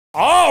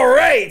All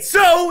right,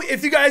 so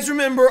if you guys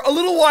remember, a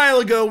little while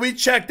ago, we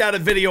checked out a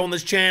video on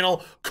this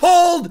channel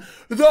called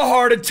The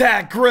Heart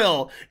Attack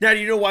Grill. Now, do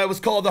you know why it was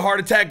called The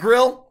Heart Attack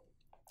Grill?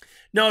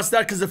 No, it's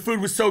not because the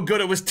food was so good,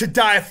 it was to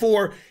die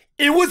for.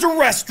 It was a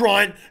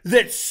restaurant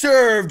that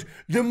served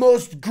the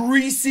most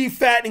greasy,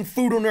 fattening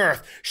food on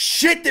earth.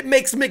 Shit that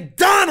makes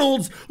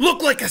McDonald's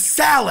look like a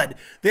salad.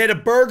 They had a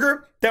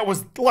burger that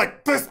was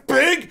like this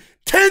big,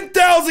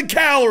 10,000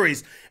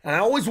 calories. And I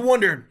always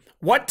wondered,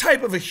 what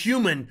type of a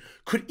human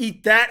could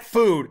eat that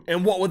food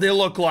and what would they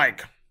look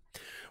like?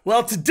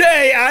 Well,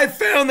 today I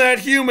found that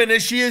human and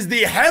she is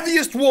the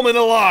heaviest woman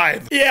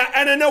alive. Yeah,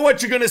 and I know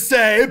what you're gonna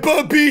say,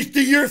 but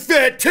Beastie, you're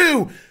fat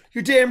too.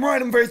 You're damn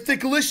right, I'm very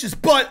thickalicious,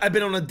 but I've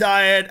been on a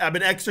diet, I've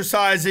been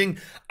exercising,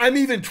 I'm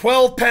even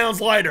 12 pounds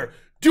lighter.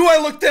 Do I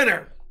look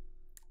thinner?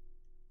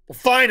 Well,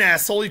 fine,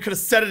 asshole, you could have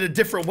said it a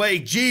different way.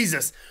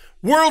 Jesus.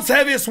 World's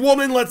heaviest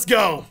woman, let's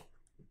go.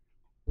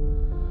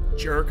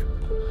 Jerk.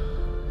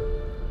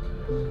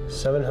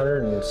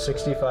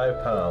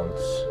 765 pounds.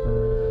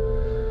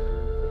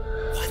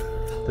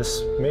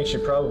 This makes you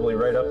probably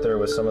right up there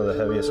with some of the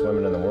heaviest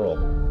women in the world.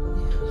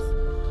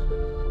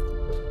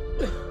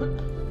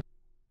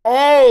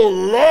 Oh,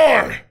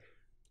 Lord!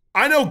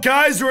 I know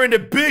guys are into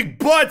big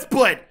butts,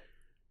 but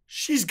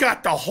she's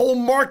got the whole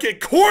market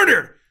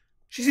cornered.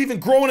 She's even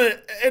growing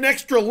an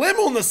extra limb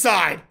on the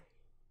side.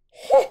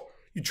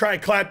 You try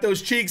and clap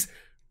those cheeks,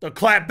 they'll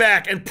clap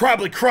back and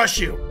probably crush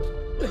you.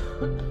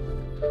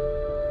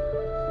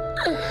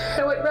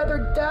 I would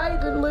rather die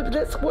than live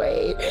this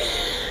way.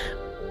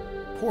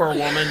 Poor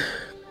woman.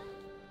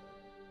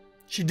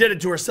 She did it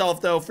to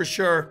herself, though, for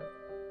sure.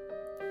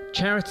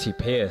 Charity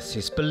Pierce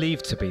is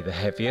believed to be the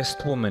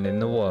heaviest woman in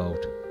the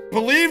world.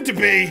 Believed to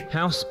be?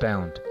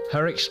 Housebound,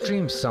 her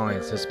extreme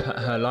size has put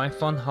her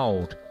life on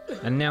hold,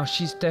 and now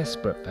she's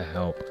desperate for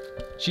help.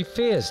 She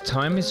fears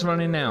time is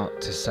running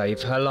out to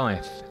save her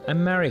life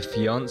and marry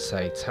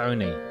fiancé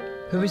Tony,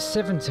 who is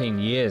 17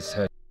 years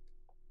her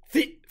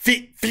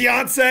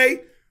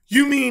Fiance?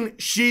 You mean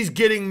she's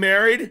getting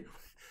married?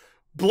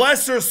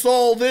 Bless her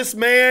soul, this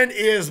man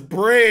is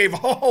brave.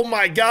 Oh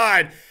my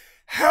God.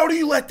 How do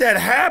you let that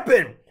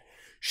happen?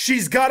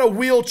 She's got a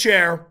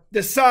wheelchair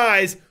the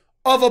size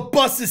of a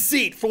bus's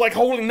seat for like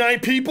holding 9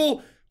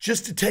 people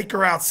just to take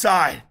her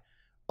outside.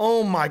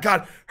 Oh my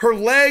God. Her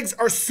legs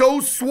are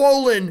so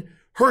swollen,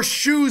 her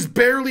shoes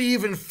barely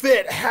even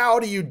fit. How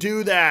do you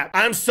do that?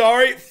 I'm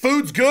sorry,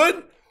 food's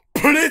good,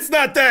 but it's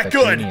not that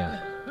good.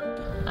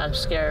 I'm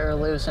scared of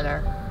losing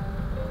her.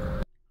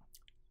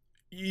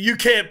 You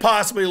can't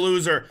possibly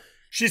lose her.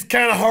 She's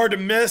kind of hard to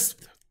miss.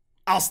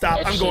 I'll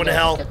stop. I'm going to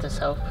hell. Get this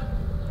help.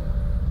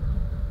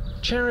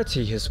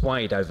 Charity has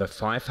weighed over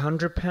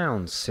 500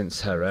 pounds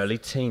since her early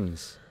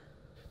teens.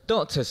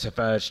 Doctors have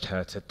urged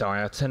her to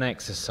diet and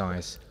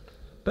exercise,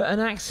 but an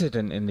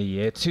accident in the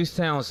year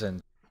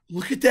 2000.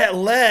 Look at that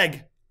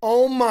leg.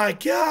 Oh my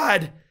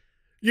God.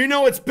 You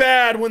know it's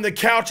bad when the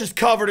couch is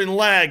covered in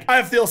leg.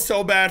 I feel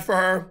so bad for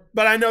her,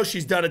 but I know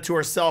she's done it to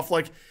herself.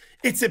 Like,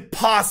 it's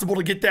impossible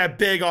to get that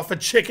big off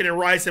of chicken and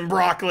rice and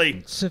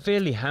broccoli.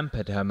 Severely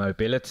hampered her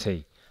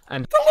mobility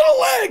and the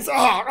little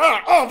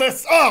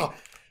legs.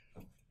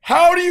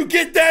 How do you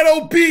get that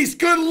obese?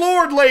 Good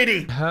Lord,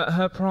 lady. hurt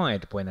her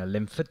pride when a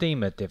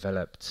lymphedema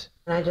developed.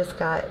 I just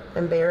got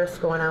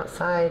embarrassed going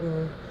outside,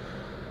 and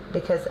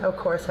because of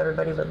course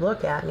everybody would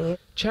look at me.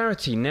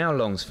 Charity now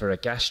longs for a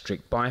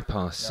gastric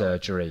bypass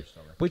surgery,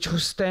 which will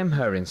stem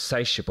her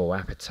insatiable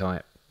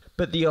appetite.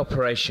 But the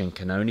operation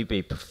can only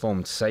be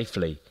performed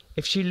safely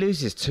if she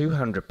loses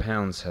 200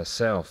 pounds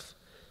herself.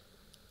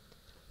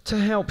 To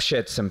help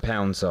shed some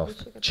pounds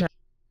off,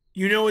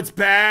 you know it's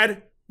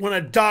bad when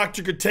a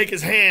doctor could take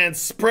his hands,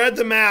 spread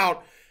them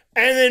out,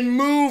 and then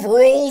move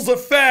rolls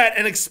of fat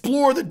and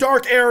explore the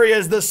dark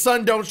areas the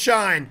sun don't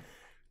shine.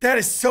 That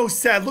is so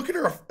sad. Look at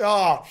her.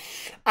 Oh,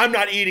 I'm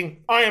not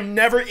eating. I am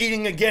never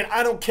eating again.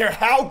 I don't care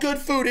how good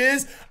food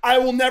is. I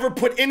will never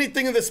put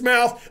anything in this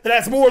mouth that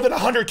has more than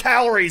 100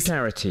 calories.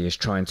 Charity is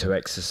trying to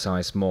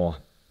exercise more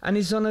and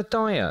is on a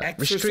diet,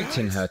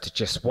 restricting her to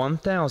just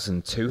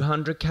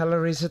 1,200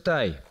 calories a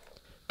day,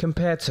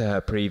 compared to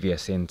her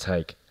previous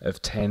intake of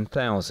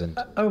 10,000.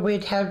 Or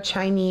we'd have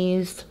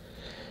Chinese,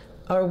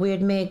 or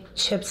we'd make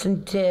chips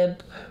and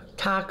dip,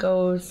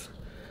 tacos,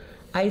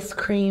 ice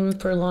cream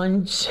for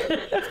lunch.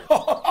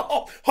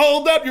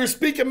 Hold up, you're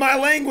speaking my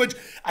language.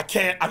 I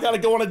can't. I gotta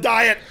go on a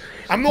diet.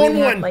 I'm on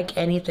one. Like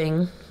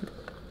anything.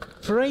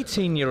 For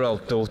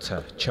 18-year-old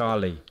daughter,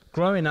 Charlie,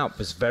 growing up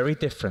was very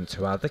different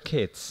to other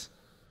kids.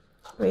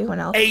 Everyone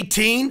else.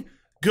 18?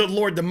 Good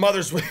Lord, the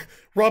mother's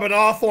rubbing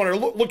off on her.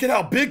 Look at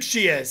how big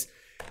she is.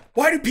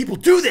 Why do people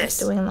do this?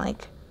 Doing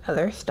like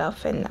other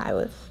stuff, and I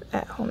was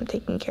at home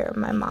taking care of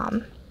my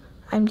mom.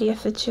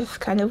 It's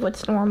just kind of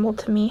what's normal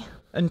to me.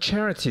 And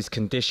Charity's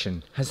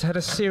condition has had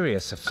a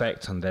serious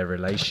effect on their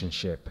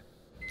relationship.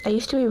 I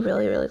used to be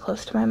really, really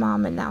close to my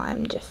mom, and now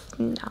I'm just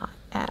not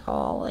at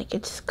all. Like,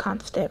 it's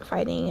constant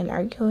fighting and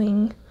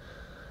arguing.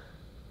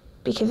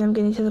 because I'm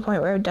getting to the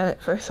point where I've done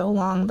it for so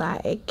long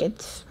that it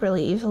gets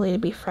really easily to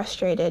be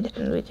frustrated,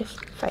 and we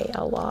just fight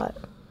a lot.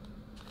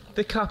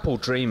 The couple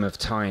dream of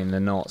tying the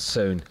knot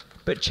soon,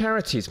 but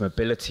Charity's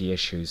mobility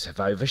issues have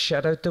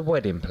overshadowed the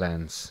wedding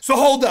plans. So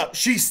hold up,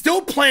 she's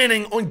still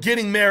planning on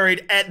getting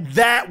married at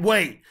that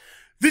weight.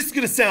 This is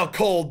gonna sound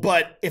cold,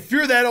 but if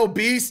you're that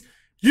obese,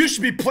 you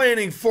should be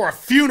planning for a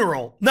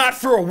funeral, not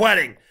for a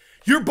wedding.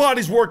 Your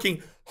body's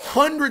working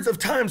hundreds of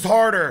times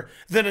harder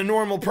than a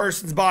normal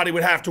person's body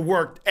would have to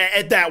work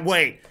at that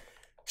weight.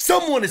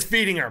 Someone is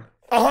feeding her,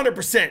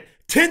 100%.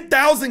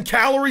 10,000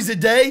 calories a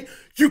day?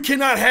 You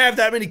cannot have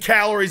that many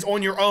calories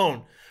on your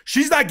own.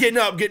 She's not getting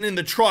up, getting in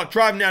the truck,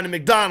 driving down to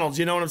McDonald's,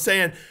 you know what I'm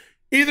saying?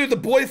 Either the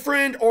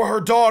boyfriend or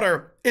her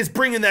daughter is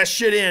bringing that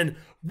shit in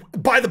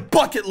by the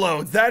bucket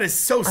loads. That is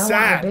so sad.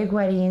 I want a big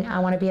wedding. I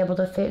want to be able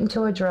to fit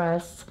into a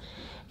dress.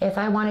 If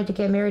I wanted to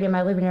get married in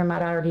my living room,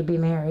 I'd already be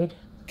married.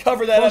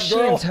 Cover that While up, she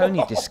girl. and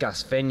Tony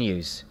discuss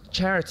venues,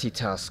 Charity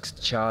tasks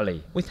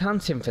Charlie with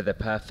hunting for the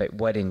perfect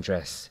wedding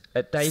dress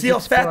at David's See how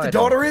fat the Bridal,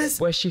 daughter is?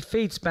 where she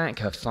feeds back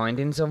her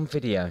findings on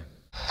video.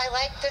 I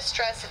like this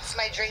dress. It's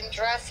my dream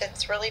dress.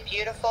 It's really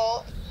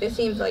beautiful. It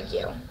seems like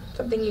you.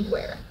 Something you'd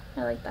wear.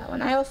 I like that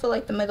one. I also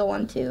like the middle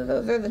one too.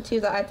 Those are the two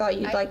that I thought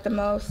you'd like the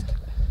most.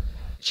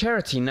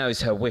 Charity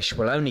knows her wish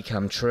will only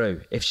come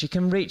true if she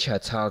can reach her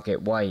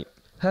target weight.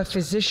 Her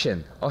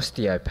physician,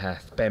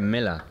 osteopath Ben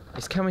Miller,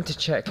 is coming to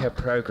check her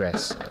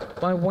progress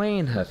by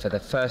weighing her for the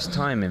first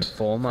time in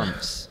 4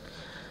 months.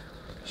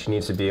 She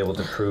needs to be able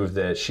to prove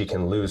that she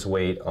can lose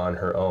weight on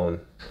her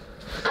own.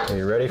 Are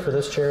you ready for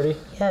this, Charity?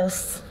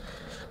 Yes.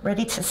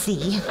 Ready to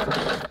see.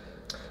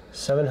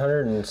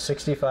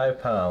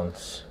 765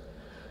 pounds.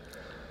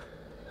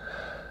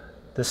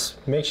 This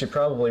makes you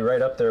probably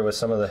right up there with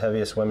some of the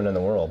heaviest women in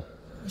the world.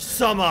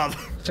 Some of.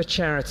 For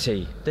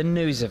Charity, the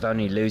news of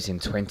only losing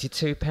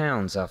 22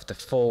 pounds after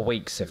 4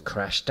 weeks of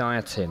crash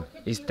dieting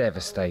is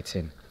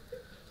devastating.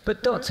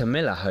 But Dr.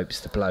 Miller hopes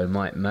the blow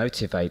might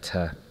motivate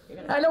her.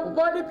 I don't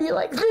want to be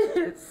like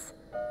this.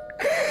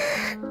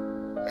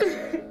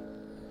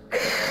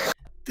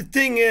 The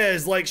thing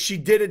is, like, she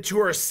did it to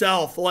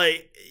herself.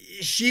 Like,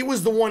 she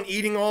was the one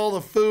eating all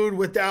the food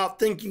without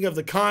thinking of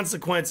the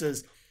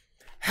consequences.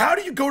 How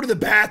do you go to the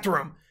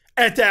bathroom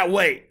at that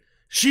weight?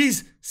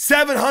 She's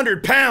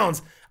 700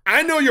 pounds.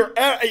 I know your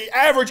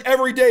average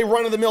everyday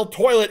run-of-the-mill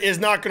toilet is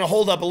not going to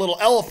hold up a little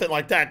elephant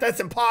like that. That's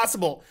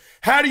impossible.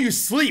 How do you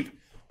sleep?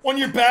 On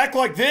your back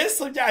like this?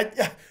 Like,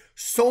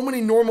 so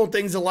many normal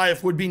things in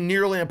life would be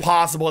nearly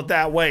impossible at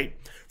that weight.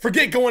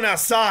 Forget going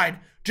outside.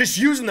 Just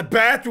using the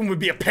bathroom would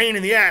be a pain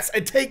in the ass.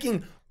 And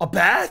taking a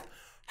bath?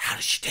 How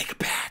does she take a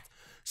bath?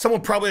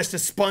 Someone probably has to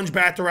sponge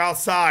bath her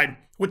outside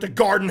with the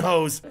garden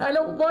hose. I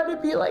don't want to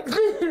be like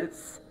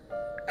this.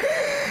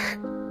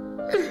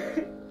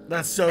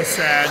 That's so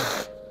sad.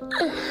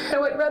 I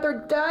would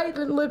rather die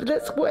than live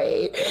this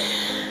way.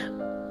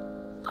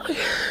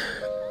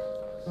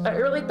 I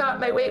really thought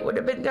my weight would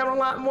have been down a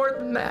lot more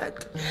than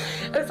that.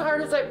 As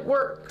hard as I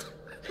worked.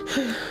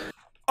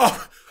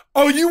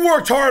 Oh, you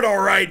worked hard, all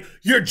right.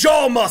 Your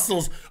jaw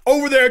muscles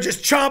over there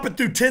just chomping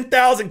through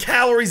 10,000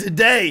 calories a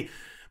day.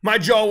 My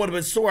jaw would have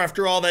been sore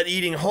after all that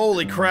eating.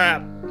 Holy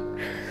crap.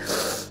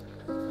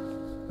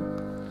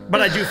 But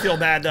I do feel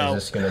bad, though.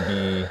 Is this going to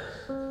be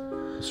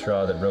the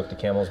straw that broke the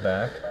camel's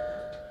back?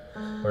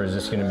 Or is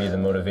this going to be the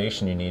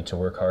motivation you need to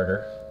work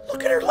harder?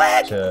 Look at her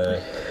leg.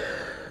 To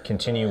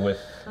continue with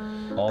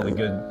all the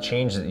good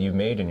change that you've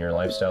made in your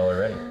lifestyle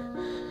already?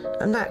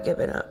 I'm not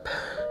giving up.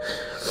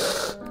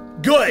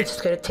 Good.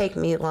 It's gonna take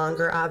me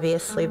longer,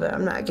 obviously, but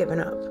I'm not giving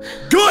up.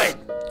 Good.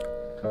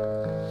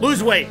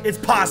 Lose weight. It's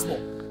possible.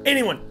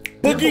 Anyone.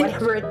 Boogie.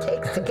 Whatever it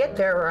takes to get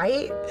there,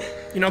 right?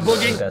 You know,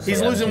 Boogie, That's he's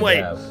the losing attitude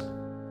weight. to have.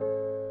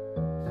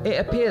 It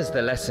appears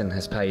the lesson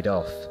has paid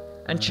off,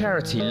 and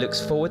Charity looks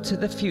forward to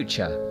the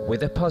future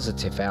with a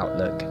positive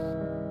outlook.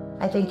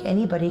 I think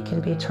anybody can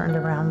be turned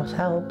around with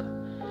help.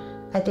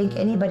 I think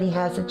anybody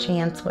has a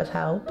chance with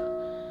help.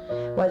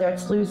 Whether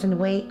it's losing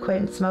weight,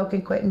 quitting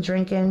smoking, quitting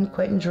drinking,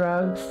 quitting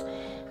drugs,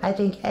 I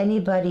think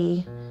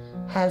anybody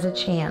has a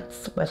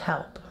chance with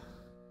help.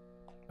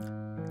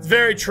 It's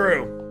very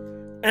true.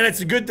 And it's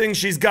a good thing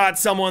she's got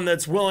someone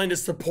that's willing to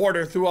support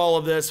her through all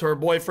of this, her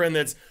boyfriend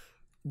that's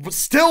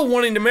still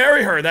wanting to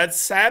marry her.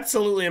 That's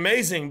absolutely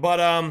amazing. But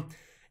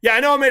yeah, I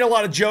know I made a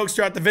lot of jokes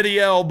throughout the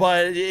video,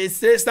 but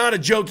it's not a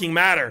joking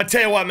matter. I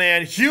tell you what,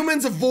 man,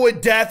 humans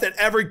avoid death at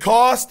every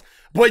cost,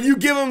 but you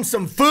give them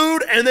some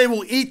food and they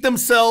will eat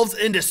themselves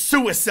into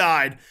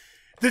suicide.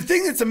 The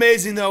thing that's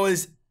amazing though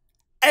is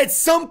at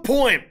some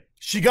point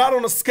she got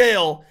on a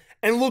scale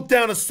and looked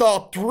down and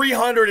saw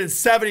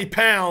 370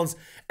 pounds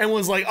and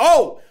was like,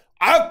 oh,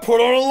 I've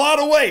put on a lot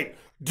of weight.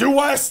 Do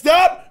I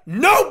stop?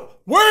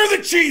 Nope. Where are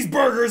the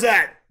cheeseburgers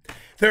at?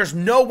 There's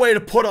no way to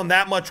put on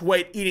that much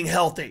weight eating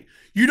healthy.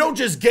 You don't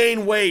just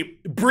gain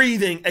weight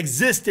breathing,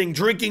 existing,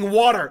 drinking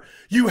water.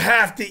 You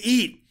have to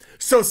eat.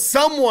 So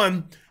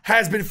someone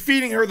has been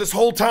feeding her this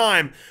whole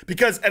time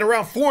because at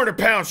around 400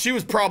 pounds, she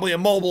was probably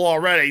immobile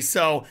already.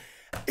 So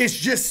It's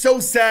just so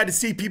sad to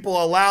see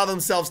people allow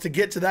themselves to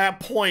get to that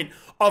point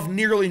of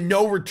nearly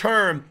no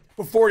return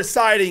before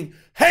deciding,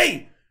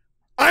 hey,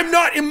 I'm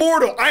not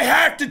immortal. I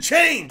have to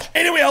change.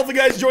 Anyway, hopefully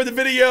you guys enjoyed the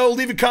video.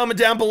 Leave a comment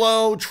down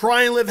below.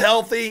 Try and live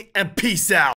healthy, and peace out.